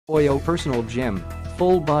OYO Personal Gym.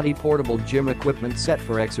 Full-body portable gym equipment set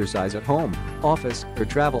for exercise at home, office, or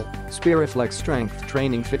travel. SPIRAFLEX Strength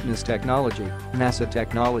Training Fitness Technology, NASA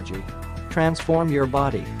Technology. Transform your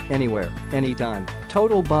body, anywhere, anytime.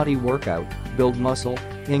 Total body workout, build muscle,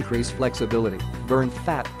 increase flexibility, burn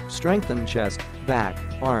fat, strengthen chest, back,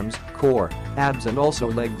 arms, core, abs and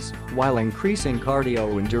also legs, while increasing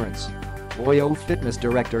cardio endurance. OYO Fitness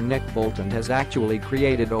Director Nick Bolton has actually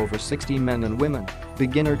created over 60 men and women,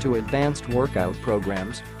 beginner to advanced workout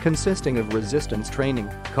programs consisting of resistance training,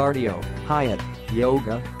 cardio, HIIT,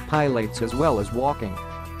 yoga, Pilates as well as walking.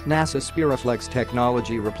 NASA SPIRAFLEX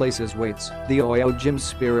technology replaces weights. The OYO Gym's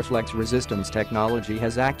SPIRAFLEX resistance technology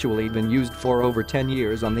has actually been used for over 10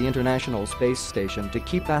 years on the International Space Station to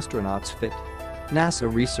keep astronauts fit.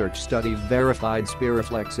 NASA research study verified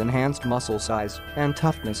SPIRAFLEX enhanced muscle size and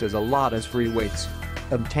toughness as a lot as free weights.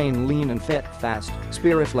 Obtain lean and fit fast.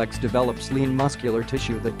 SPIRAFLEX develops lean muscular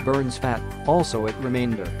tissue that burns fat, also at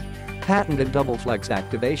remainder. Patented DoubleFlex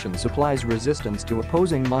activation supplies resistance to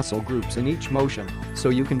opposing muscle groups in each motion, so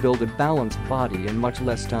you can build a balanced body in much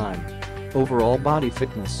less time. Overall body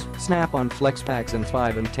fitness, snap-on flex packs in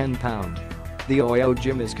 5 and 10 pound. The OYO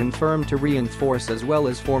Gym is confirmed to reinforce as well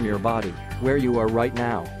as form your body, where you are right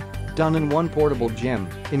now. Done in one portable gym,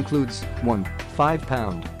 includes 1. 5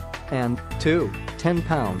 pound and 2. 10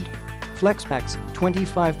 pound. Flex packs,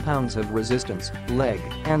 25 pounds of resistance, leg,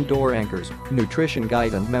 and door anchors, nutrition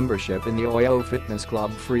guide and membership in the OYO Fitness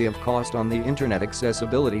Club free of cost on the internet,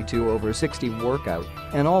 accessibility to over 60 workout,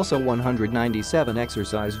 and also 197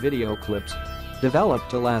 exercise video clips.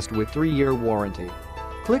 Developed to last with 3-year warranty.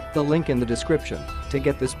 Click the link in the description to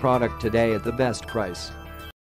get this product today at the best price.